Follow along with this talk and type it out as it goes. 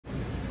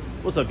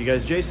What's up, you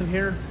guys? Jason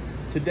here.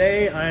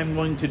 Today I'm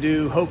going to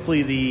do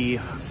hopefully the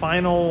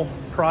final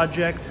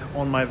project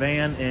on my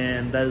van,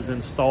 and that is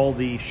install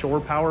the shore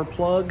power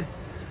plug.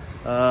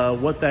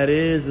 What that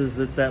is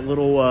that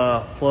little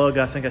plug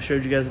I think I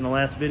showed you guys in the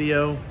last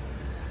video.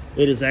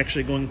 It is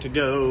actually going to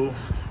go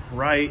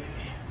right,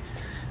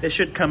 it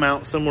should come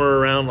out somewhere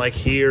around like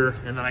here,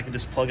 and then I can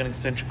just plug an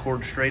extension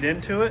cord straight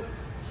into it.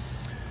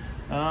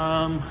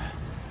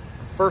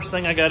 First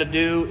thing I got to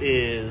do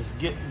is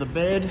get the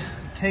bed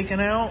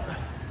taken out.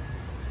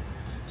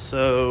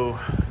 So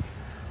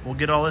we'll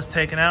get all this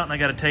taken out, and I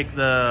got to take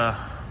the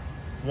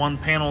one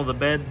panel of the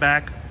bed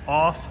back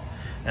off,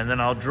 and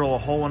then I'll drill a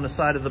hole in the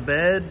side of the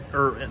bed,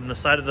 or in the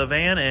side of the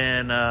van,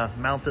 and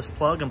mount this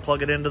plug and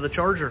plug it into the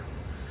charger.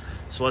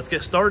 So let's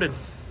get started.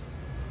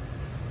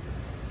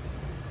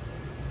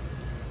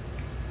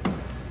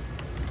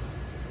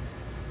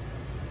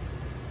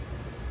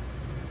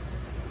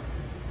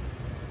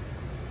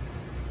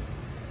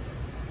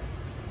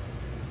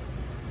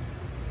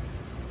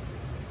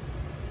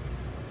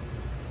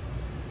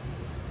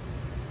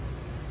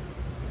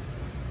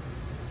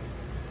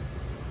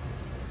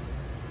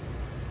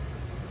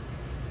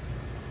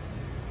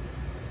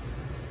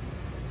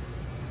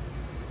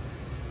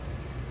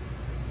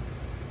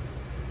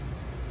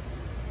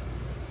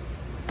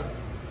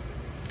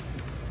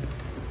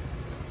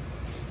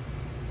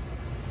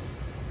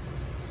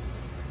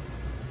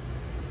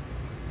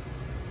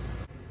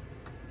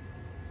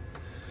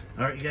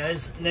 All right, you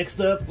guys, next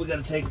up, we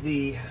got to take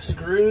the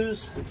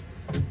screws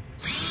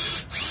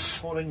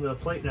holding the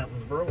plate. That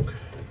one's broke.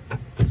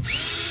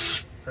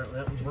 Apparently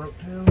that one's broke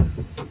too.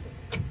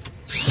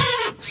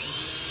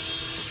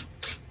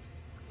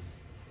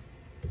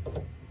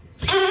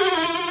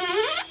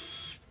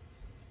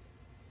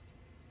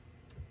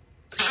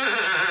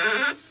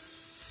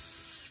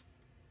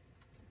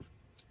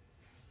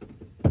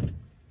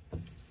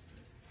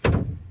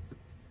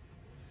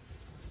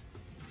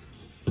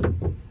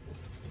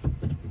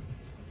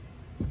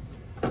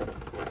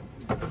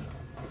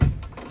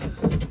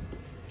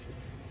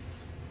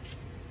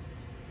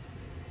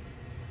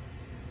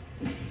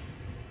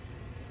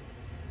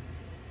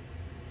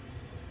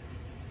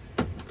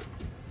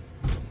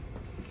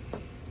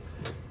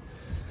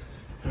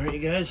 All right, you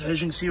guys,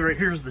 as you can see right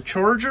here is the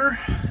charger.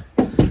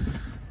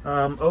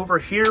 Over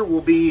here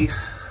will be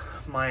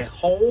my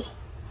hole.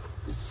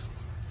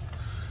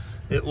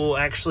 It will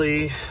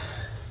actually,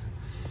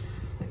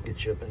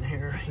 get you up in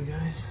here, you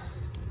guys.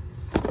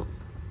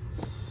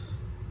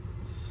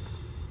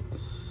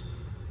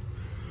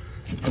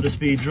 I'll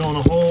just be drilling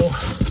a hole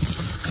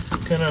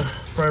kind of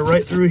probably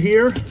right through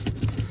here.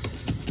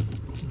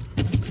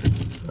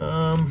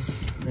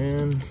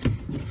 And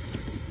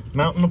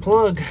mounting the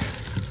plug.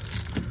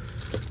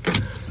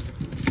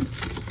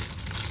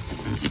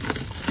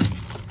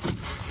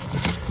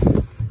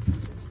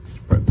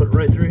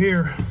 Right through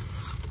here.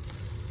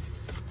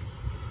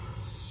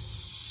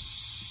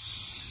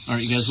 All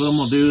right, you guys, what I'm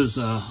gonna do is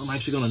I'm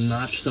actually gonna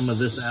notch some of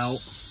this out,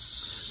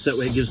 so that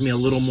way it gives me a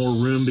little more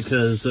room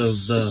because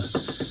of the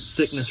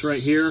thickness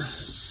right here.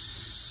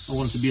 I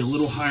want it to be a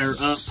little higher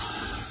up,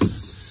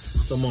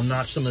 so I'm gonna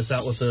notch some of this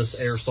out with this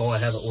air saw I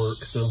have at work.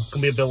 So it's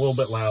gonna be a little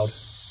bit loud.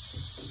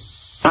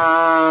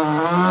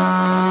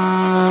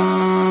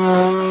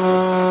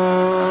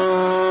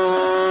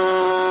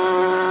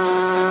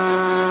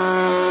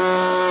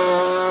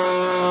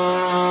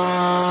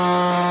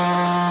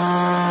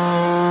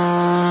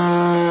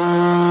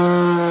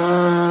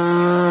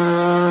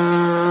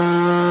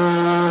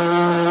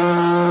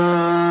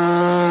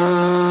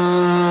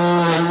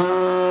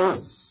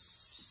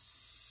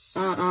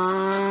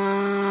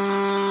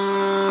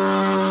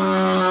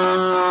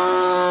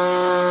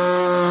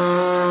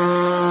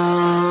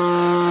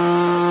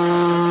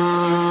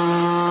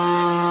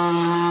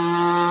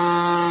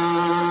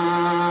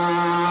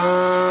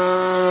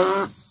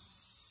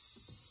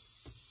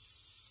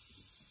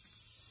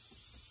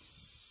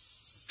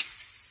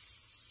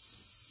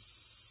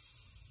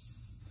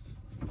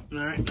 All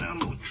right, now I'm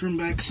gonna trim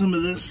back some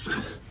of this,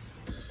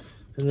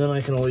 and then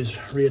I can always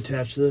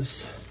reattach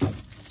this.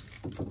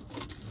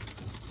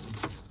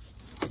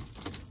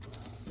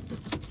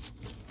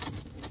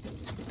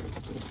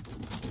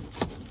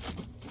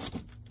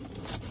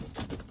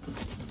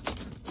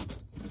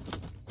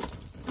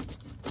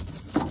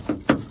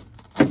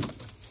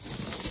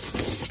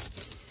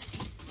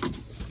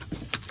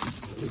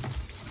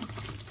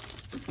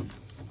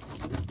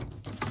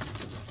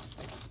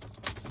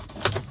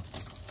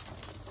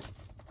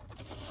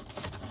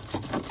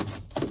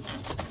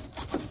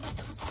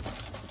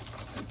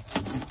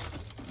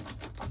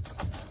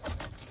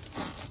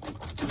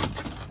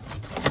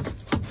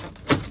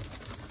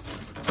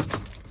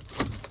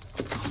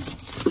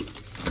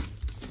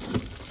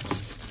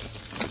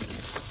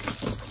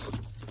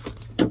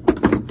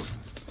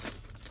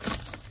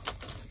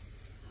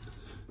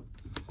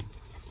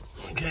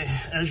 Okay,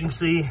 as you can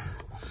see,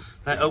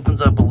 that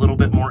opens up a little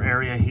bit more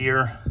area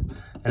here,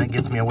 and it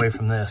gets me away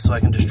from this. So I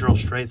can just drill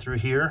straight through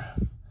here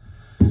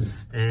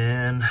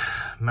and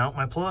mount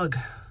my plug.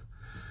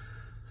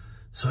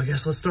 So I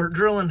guess let's start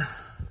drilling.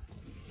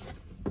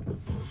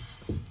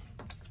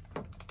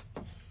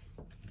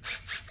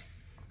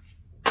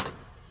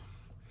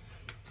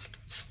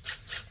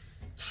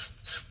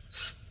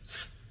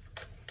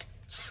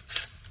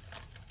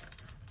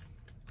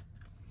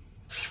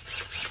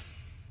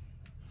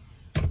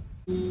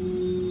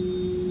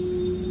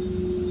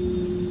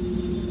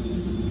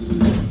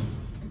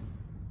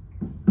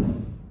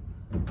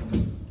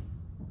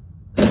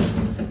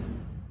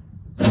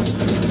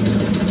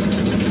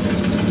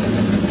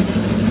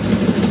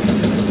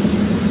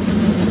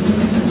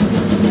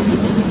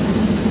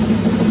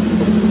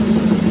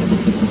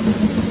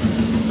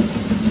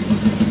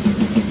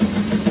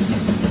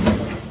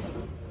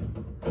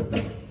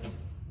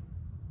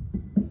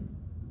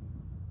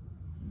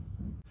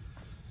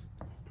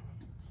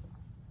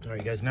 All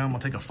right, guys, now I'm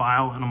gonna take a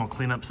file and I'm gonna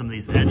clean up some of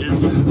these edges.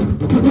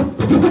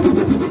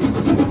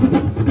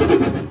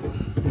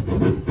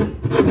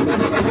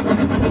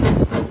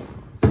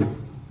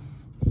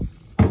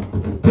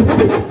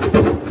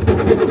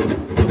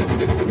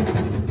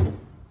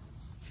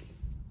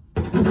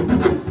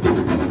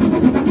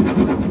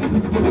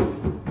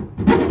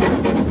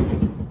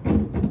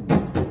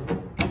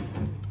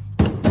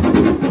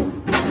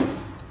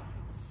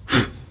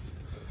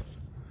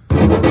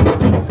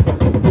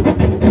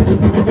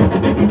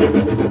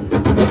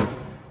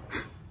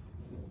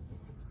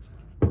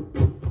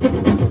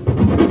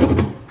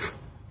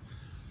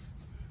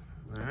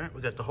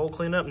 We got the hole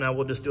cleaned up. Now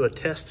we'll just do a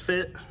test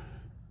fit.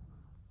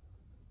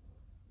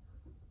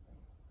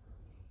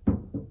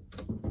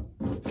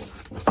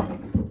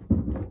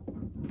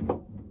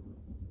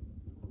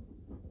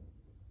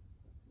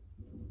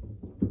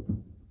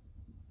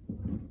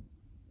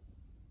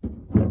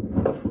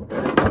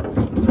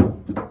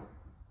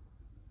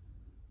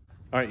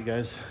 All right, you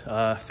guys,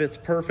 fits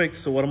perfect.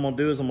 So what I'm gonna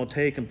do is I'm gonna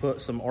take and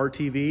put some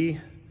RTV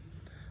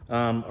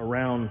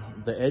around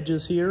the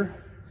edges here.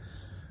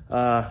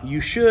 You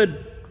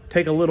should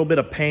take a little bit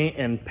of paint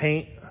and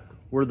paint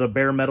where the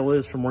bare metal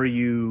is from where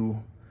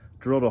you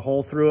drilled a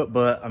hole through it,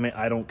 but I mean,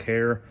 I don't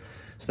care.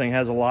 This thing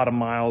has a lot of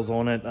miles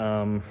on it.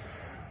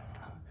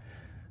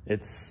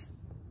 It's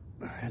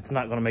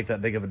not gonna make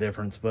that big of a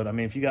difference, but I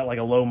mean, if you got like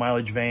a low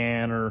mileage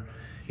van or,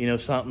 you know,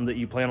 something that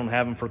you plan on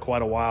having for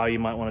quite a while, you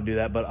might wanna do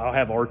that, but I'll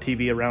have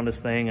RTV around this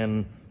thing,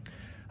 and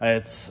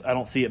I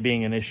don't see it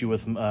being an issue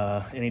with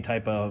any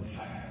type of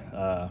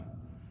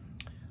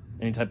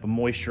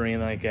moisture or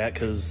anything like that,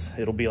 because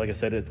it'll be, like I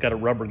said, it's got a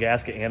rubber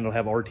gasket and it'll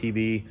have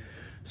RTV.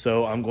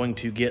 So I'm going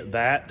to get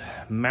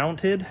that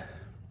mounted.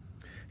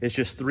 It's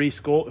just three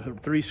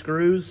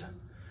screws.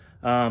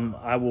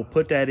 I will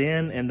put that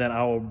in, and then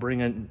I will bring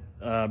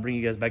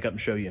you guys back up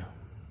and show you.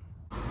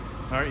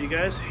 All right, you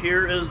guys,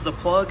 here is the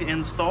plug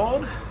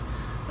installed.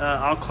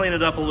 I'll clean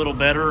it up a little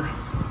better,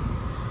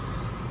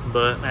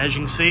 but as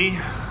you can see,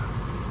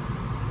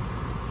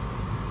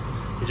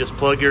 you just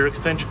plug your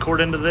extension cord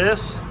into this,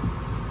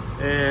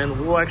 and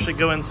we'll actually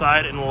go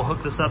inside and we'll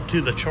hook this up to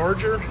the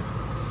charger,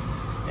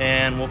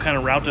 and we'll kind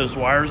of route those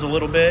wires a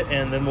little bit,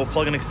 and then we'll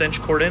plug an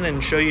extension cord in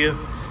and show you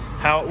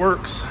how it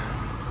works.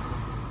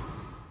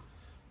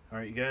 All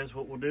right, you guys,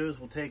 what we'll do is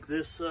we'll take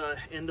this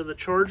into the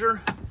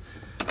charger,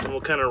 and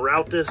we'll kind of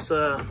route this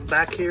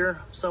back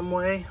here some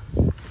way.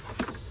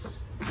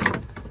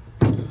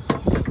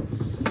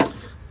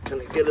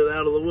 Kind of get it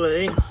out of the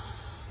way.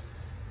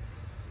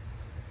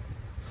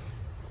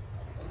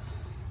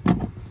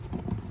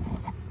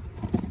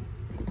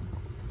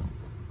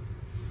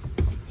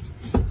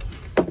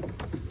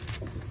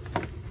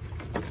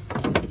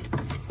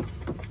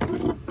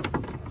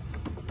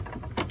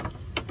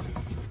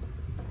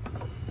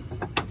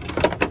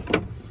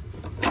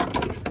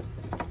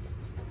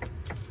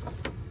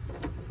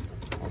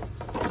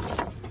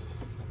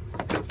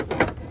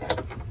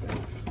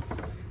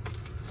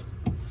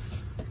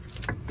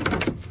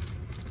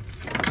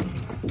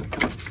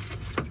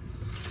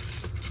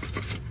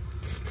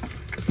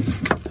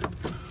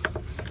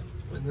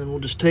 And then we'll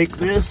just take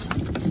this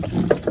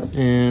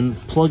and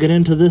plug it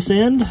into this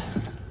end.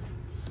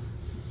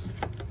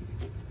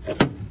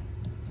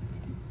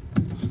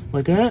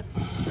 Like that.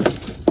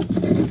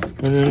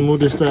 And then we'll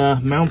just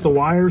mount the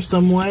wires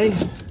some way.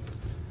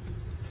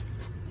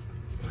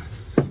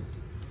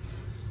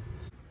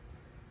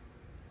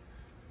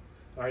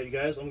 All right, you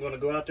guys, I'm going to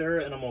go out there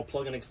and I'm going to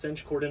plug an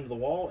extension cord into the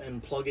wall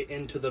and plug it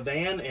into the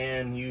van,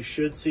 and you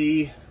should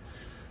see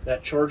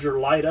that charger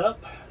light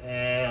up,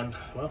 and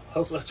well,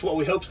 hopefully that's what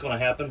we hope is going to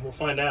happen. We'll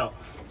find out.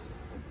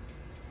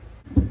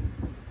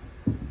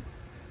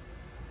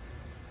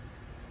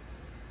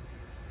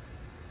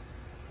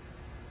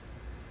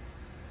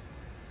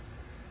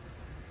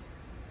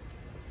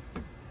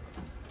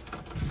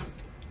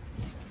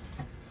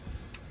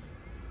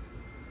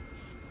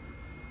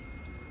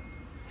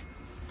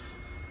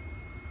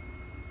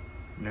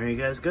 And there you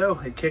guys go,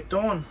 it kicked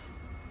on.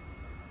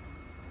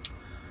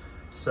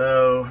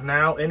 So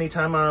now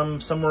anytime I'm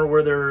somewhere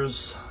where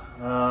there's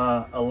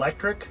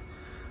electric,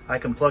 I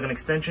can plug an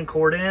extension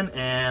cord in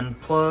and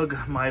plug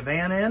my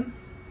van in.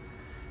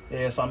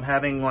 If I'm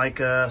having like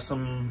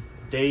some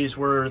days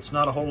where it's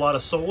not a whole lot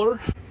of solar.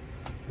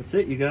 That's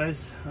it, you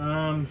guys.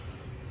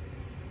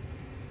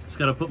 Just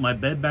got to put my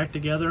bed back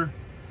together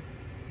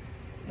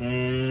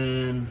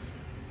and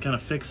kind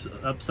of fix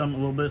up a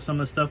little bit some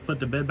of the stuff, put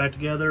the bed back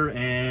together,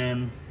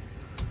 and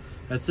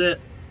that's it.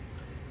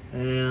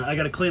 And I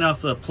got to clean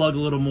off the plug a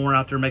little more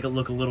out there, make it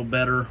look a little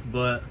better,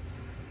 but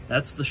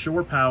that's the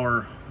shore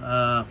power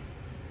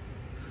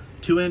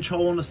 2-inch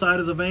hole in the side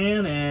of the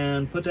van,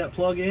 and put that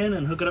plug in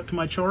and hook it up to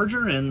my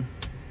charger, and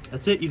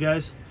that's it, you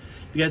guys.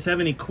 If you guys have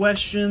any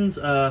questions,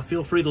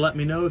 feel free to let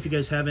me know. If you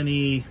guys have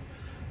any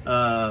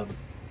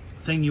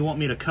thing you want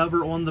me to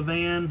cover on the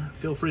van,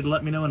 feel free to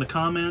let me know in the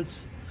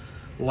comments.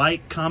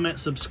 Like, comment,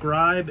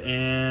 subscribe,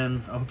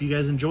 and I hope you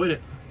guys enjoyed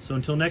it. So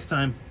until next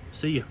time,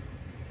 see ya.